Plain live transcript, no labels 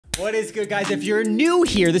What is good, guys? If you're new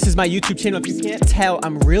here, this is my YouTube channel. If you can't tell,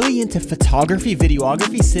 I'm really into photography,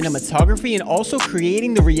 videography, cinematography, and also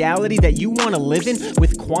creating the reality that you want to live in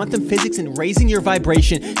with quantum physics and raising your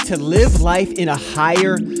vibration to live life in a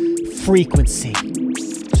higher frequency.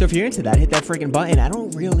 So if you're into that, hit that freaking button. I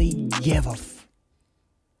don't really give a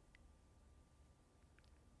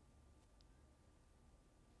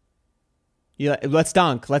Yeah, let's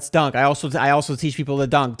dunk. Let's dunk. I also teach people to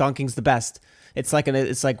dunk. Dunking's the best. It's like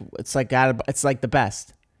the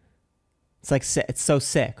best. It's so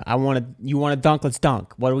sick. You want to dunk? Let's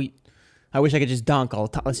dunk. I wish I could just dunk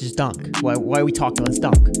let's just dunk. Why are we talking? Let's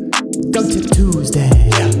dunk. Dunk Tip Tuesday.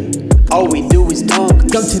 Yeah. All we do is dunk.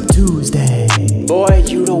 Dunk Tip Tuesday. Boy,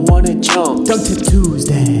 you don't want to jump. Dunk Tip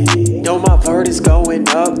Tuesday. Know my vert is going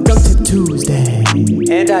up. Dunk Tip Tuesday.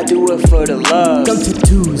 And I do it for the love. Dunk Tip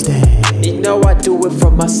Tuesday. You know I do it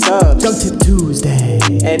for my subs. Dunk Tip Tuesday.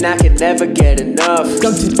 And I can never get enough.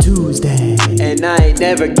 Dunk Tip Tuesday. And I ain't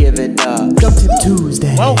never giving up. Dunk Tip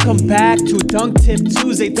Tuesday. Welcome back to Dunk Tip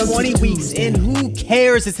Tuesday. 20 weeks in. Who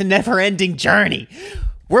cares? It's a never-ending journey.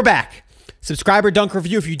 We're back. Subscriber dunk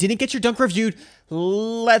review. If you didn't get your dunk reviewed,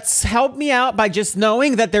 let's help me out by just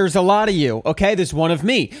knowing that there's a lot of you. Okay, there's one of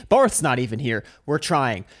me. Barth's not even here. We're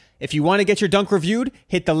trying. If you want to get your dunk reviewed,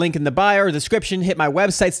 hit the link in the bio or description. Hit my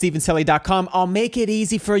website, stevenselly.com. I'll make it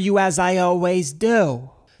easy for you as I always do.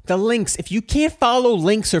 The links, if you can't follow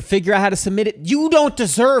links or figure out how to submit it, you don't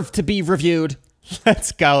deserve to be reviewed.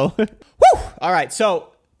 Let's go. Woo! All right, so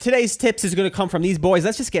today's tips is going to come from these boys.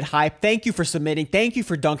 Let's just get hyped. Thank you for submitting. Thank you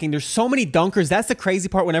for dunking. There's so many dunkers. That's the crazy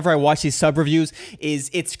part whenever I watch these sub reviews is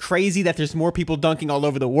it's crazy that there's more people dunking all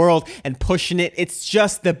over the world and pushing it. It's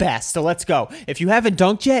just the best. So let's go. If you haven't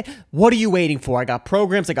dunked yet, what are you waiting for? I got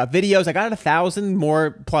programs. I got videos. I got 1,000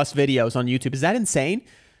 more plus videos on YouTube. Is that insane?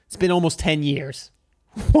 It's been almost 10 years.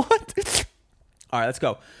 What? All right, let's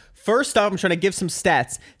go. First up, I'm trying to give some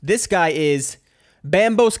stats. This guy is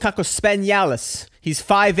Bambos Cacospeñales. He's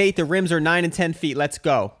 5'8". The rims are 9 and 10 feet. Let's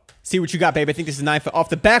go. See what you got, baby. I think this is 9 foot off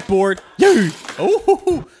the backboard. Yeah.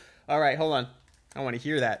 Oh. All right, hold on. I want to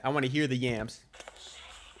hear that. I want to hear the yams.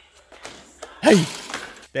 Hey.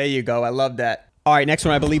 There you go. I love that. All right, next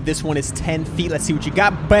one. I believe this one is 10 feet. Let's see what you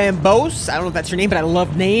got. Bambos. I don't know if that's your name, but I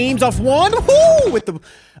love names off one. Woo!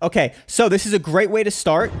 Okay, so this is a great way to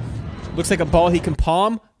start. Looks like a ball he can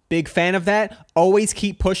palm. Big fan of that. Always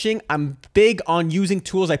keep pushing. I'm big on using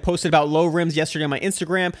tools. I posted about low rims yesterday on my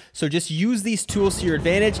Instagram. So just use these tools to your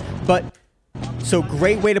advantage. So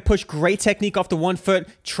great way to push. Great technique off the 1 foot.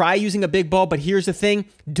 Try using a big ball. But here's the thing.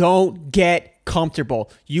 Don't get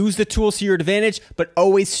comfortable. Use the tools to your advantage, but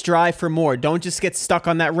always strive for more. Don't just get stuck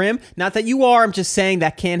on that rim. Not that you are. I'm just saying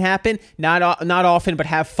that can happen. Not often, but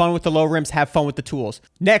have fun with the low rims. Have fun with the tools.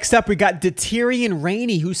 Next up, we got Deterian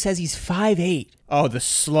Rainey, who says he's 5'8". Oh, the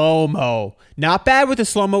slow-mo. Not bad with the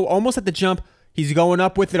slow-mo. Almost at the jump. He's going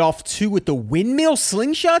up with it off 2 with the windmill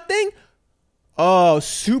slingshot thing. Oh,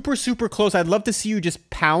 super, super close. I'd love to see you just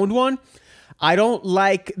pound one. I don't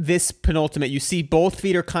like this penultimate. You see both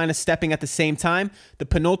feet are kind of stepping at the same time. The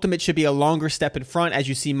penultimate should be a longer step in front. As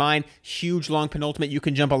you see mine, huge, long penultimate. You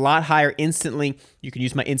can jump a lot higher instantly. You can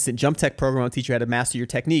use my instant jump tech program. I'll teach you how to master your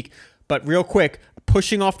technique. But real quick,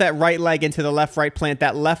 pushing off that right leg into the left-right plant,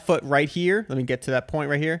 that left foot right here. Let me get to that point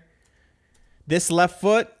right here. This left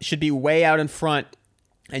foot should be way out in front,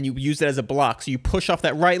 and you use it as a block. So you push off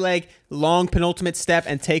that right leg, long penultimate step,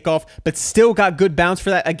 and take off, but still got good bounce for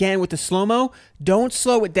that. Again, with the slow-mo, don't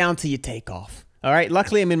slow it down till you take off. All right?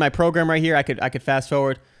 Luckily, I'm in my program right here. I could fast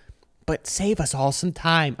forward, but save us all some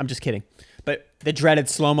time. I'm just kidding. But the dreaded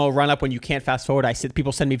slow-mo run-up when you can't fast forward.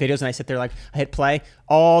 People send me videos, and I sit there like, I hit play.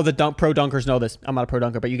 All the pro dunkers know this. I'm not a pro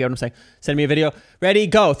dunker, but you get what I'm saying. Send me a video. Ready,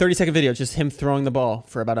 go. 30-second video. Just him throwing the ball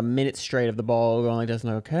for about a minute straight of the ball going like this.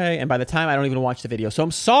 Okay. And by the time, I don't even watch the video. So I'm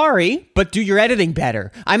sorry, but do your editing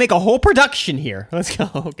better. I make a whole production here. Let's go.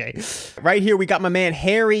 Okay. Right here, we got my man,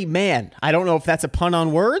 Harry Man. I don't know if that's a pun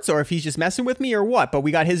on words or if he's just messing with me or what, but we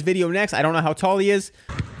got his video next. I don't know how tall he is,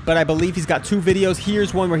 but I believe he's got 2 videos.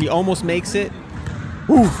 Here's one where he almost makes it.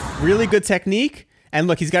 Ooh, really good technique. And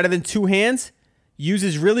look, he's got it in 2 hands.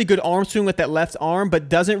 Uses really good arm swing with that left arm, but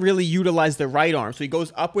doesn't really utilize the right arm. So he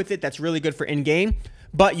goes up with it. That's really good for in-game.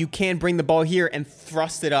 But you can bring the ball here and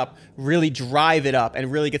thrust it up, really drive it up,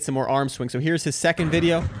 and really get some more arm swing. So here's his second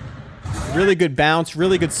video. Really good bounce,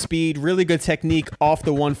 really good speed, really good technique off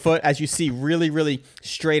the 1 foot. As you see, really, really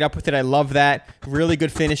straight up with it. I love that. Really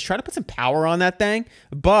good finish. Try to put some power on that thing.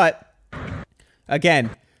 But,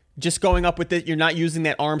 again, just going up with it, you're not using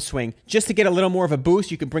that arm swing. Just to get a little more of a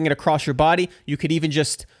boost, you can bring it across your body. You could even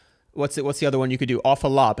just, what's the other one you could do? Off a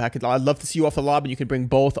lob. I'd love to see you off a lob, and you could bring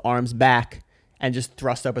both arms back and just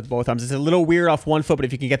thrust up with both arms. It's a little weird off one foot, but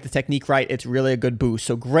if you can get the technique right, it's really a good boost.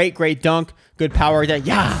 So great, great dunk. Good power there.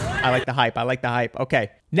 Yeah, I like the hype. I like the hype.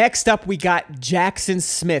 Okay. Next up, we got Jackson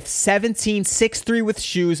Smith, 17, 6'3" with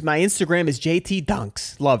shoes. My Instagram is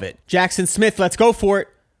JT.DUNKS. Love it. Jackson Smith, let's go for it.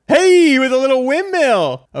 Hey, with a little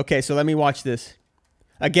windmill. Okay, so let me watch this.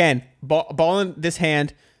 Again, ball in this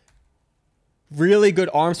hand. Really good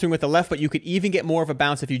arm swing with the left, but you could even get more of a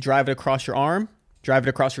bounce if you drive it across your arm. Drive it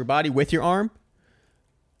across your body with your arm.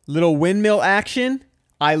 Little windmill action.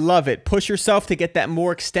 I love it. Push yourself to get that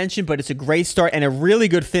more extension, but it's a great start and a really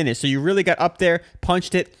good finish. So you really got up there,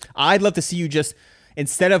 punched it. I'd love to see you just,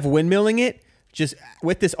 instead of windmilling it, just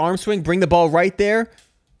with this arm swing, bring the ball right there,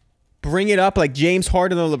 bring it up like James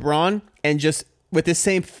Harden or LeBron, and just with this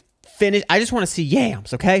same finish. I just want to see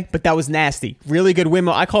yams, okay? But that was nasty. Really good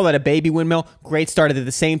windmill. I call that a baby windmill. Great start. I did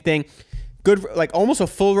the same thing. Good, like almost a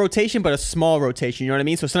full rotation, but a small rotation. You know what I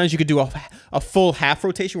mean? So sometimes you could do a full half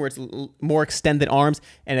rotation where it's more extended arms,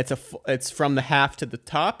 and it's from the half to the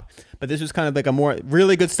top. But this was kind of like a more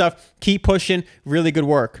really good stuff. Keep pushing. Really good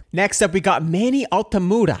work. Next up, we got Manny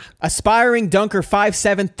Altamura, aspiring dunker,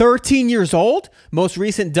 5'7", 13 years old. Most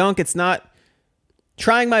recent dunk. It's not.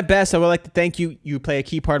 Trying my best. I would like to thank you. You play a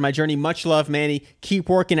key part of my journey. Much love, Manny. Keep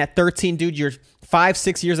working at 13, dude. You're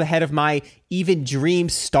 5-6 years ahead of my even dream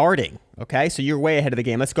starting. Okay, so you're way ahead of the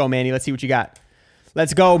game. Let's go, Manny. Let's see what you got.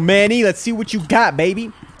 Let's go, Manny. Let's see what you got,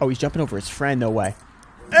 baby. Oh, he's jumping over his friend. No way.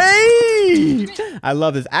 Hey! I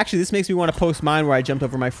love this. Actually, this makes me want to post mine where I jumped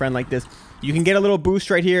over my friend like this. You can get a little boost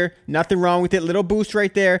right here. Nothing wrong with it. Little boost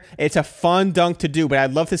right there. It's a fun dunk to do, but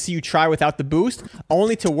I'd love to see you try without the boost,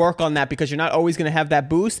 only to work on that because you're not always going to have that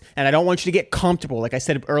boost, and I don't want you to get comfortable. Like I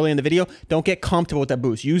said earlier in the video, don't get comfortable with that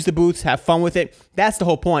boost. Use the boost. Have fun with it. That's the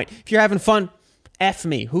whole point. If you're having fun, F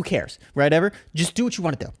me. Who cares? Right, ever? Just do what you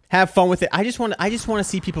want to do. Have fun with it. I just want to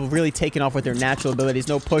see people really taking off with their natural abilities.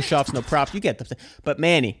 No push-offs, no props. You get them. But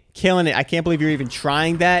Manny, killing it. I can't believe you're even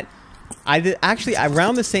trying that. I did actually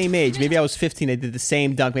around the same age. Maybe I was 15. I did the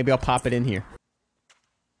same dunk. Maybe I'll pop it in here.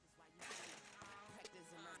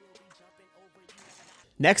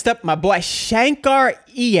 Next up, my boy Shankar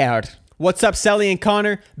Iyard. What's up, Selly and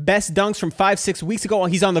Connor? Best dunks from 5-6 weeks ago.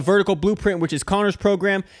 He's on the Vertical Blueprint, which is Connor's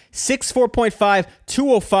program. 6'4.5",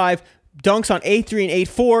 205. Dunks on 8'3" and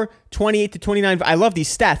 8'4", 28 to 29. I love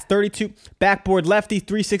these stats. 32 backboard lefty,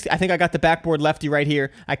 360. I think I got the backboard lefty right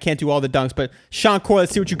here. I can't do all the dunks, but Shankar,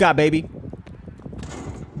 let's see what you got, baby.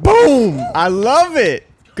 Boom! I love it.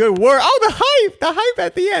 Good work. Oh, the hype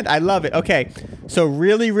at the end. I love it. Okay, so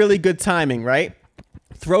really, really good timing, right?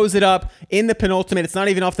 Throws it up in the penultimate. It's not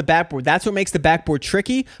even off the backboard. That's what makes the backboard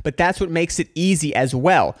tricky, but that's what makes it easy as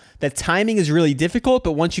well. The timing is really difficult,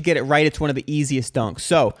 but once you get it right, it's one of the easiest dunks.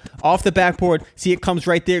 So off the backboard, see it comes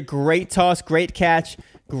right there. Great toss, great catch,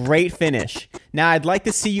 great finish. Now I'd like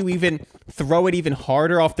to see you even throw it even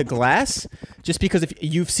harder off the glass, just because if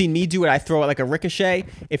you've seen me do it, I throw it like a ricochet.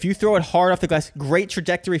 If you throw it hard off the glass, great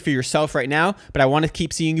trajectory for yourself right now, but I want to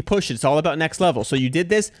keep seeing you push it. It's all about next level. So you did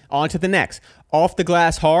this, on to the next. Off the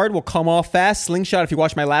glass hard, will come off fast. Slingshot, if you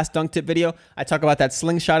watch my last dunk tip video, I talk about that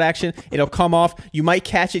slingshot action. It'll come off. You might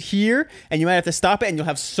catch it here, and you might have to stop it, and you'll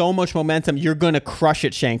have so much momentum. You're going to crush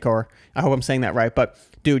it, Shankar. I hope I'm saying that right, but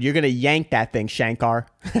dude, you're going to yank that thing, Shankar.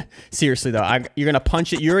 Seriously, though. You're going to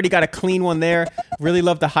punch it. You already got a clean one there. Really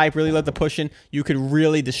love the hype. Really love the pushing. You could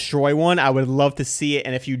really destroy one. I would love to see it,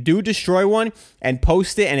 and if you do destroy one and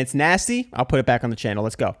post it and it's nasty, I'll put it back on the channel.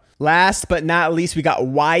 Let's go. Last but not least, we got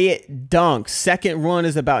Wyatt Dunks. Second one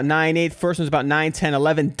is about 9'8". First one's about 9'10",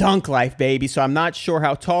 11. Dunk life, baby. So I'm not sure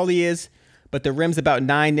how tall he is, but the rim's about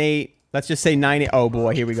 9'8". Let's just say 9'8". Oh,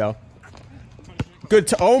 boy. Here we go.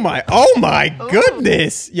 Good. Oh, my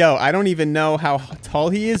goodness. Yo, I don't even know how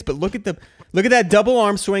tall he is, but look at that double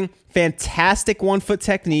arm swing. Fantastic 1 foot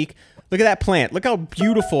technique. Look at that plant. Look how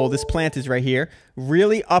beautiful this plant is right here.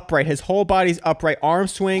 Really upright. His whole body's upright. Arm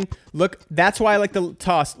swing. Look, that's why I like the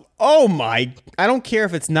toss. Oh my. I don't care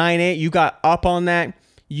if it's 9'8". You got up on that.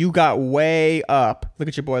 You got way up. Look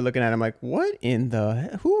at your boy looking at him like, what in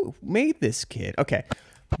the... Who made this kid? Okay.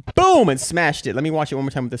 Boom! And smashed it. Let me watch it one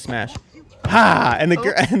more time with the smash. Ha!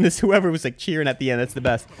 And this whoever was like cheering at the end. That's the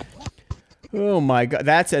best. Oh my god,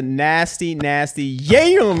 that's a nasty, nasty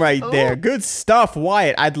yam right there. Good stuff,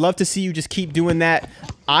 Wyatt. I'd love to see you just keep doing that.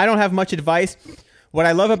 I don't have much advice. What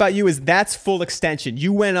I love about you is that's full extension.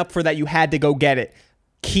 You went up for that. You had to go get it.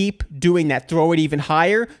 Keep doing that. Throw it even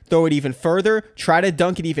higher. Throw it even further. Try to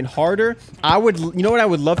dunk it even harder. You know what I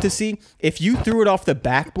would love to see? If you threw it off the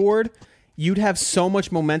backboard, you'd have so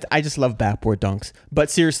much momentum. I just love backboard dunks.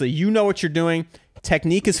 But seriously, you know what you're doing.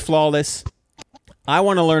 Technique is flawless. I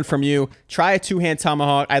want to learn from you. Try a two-hand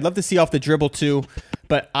tomahawk. I'd love to see off the dribble too,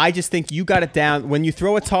 but I just think you got it down. When you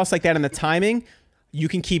throw a toss like that in the timing, you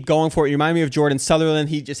can keep going for it. You remind me of Jordan Sutherland.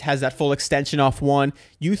 He just has that full extension off one.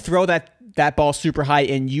 You throw that ball super high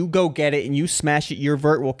and you go get it and you smash it. Your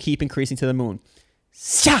vert will keep increasing to the moon.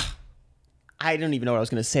 I don't even know what I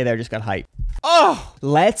was going to say there. I just got hyped. Oh,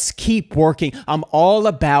 let's keep working. I'm all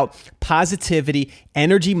about positivity,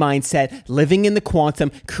 energy mindset, living in the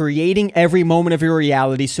quantum, creating every moment of your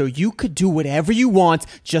reality so you could do whatever you want,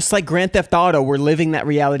 just like Grand Theft Auto. We're living that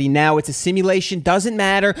reality now. It's a simulation. Doesn't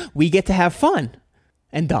matter. We get to have fun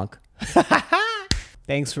and dunk.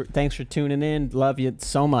 Thanks for tuning in. Love you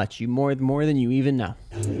so much. You more than you even know.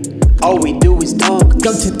 All we do is dunk.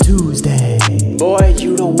 Dunk Tip Tuesday. Boy,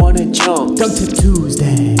 you don't wanna jump. Dunk Tip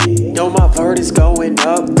Tuesday. Know my vert is going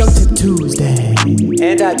up. Dunk Tip Tuesday.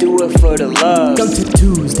 And I do it for the love. Dunk Tip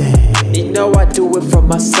Tuesday. You know I do it for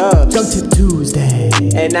my subs. Dunk Tip Tuesday.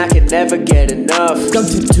 And I can never get enough. Dunk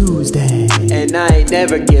Tip Tuesday. And I ain't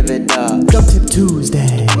never giving up. Dunk Tip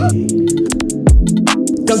Tuesday.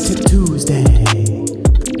 Dunk Tip Tuesday.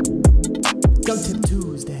 Dunk Tip Tuesday.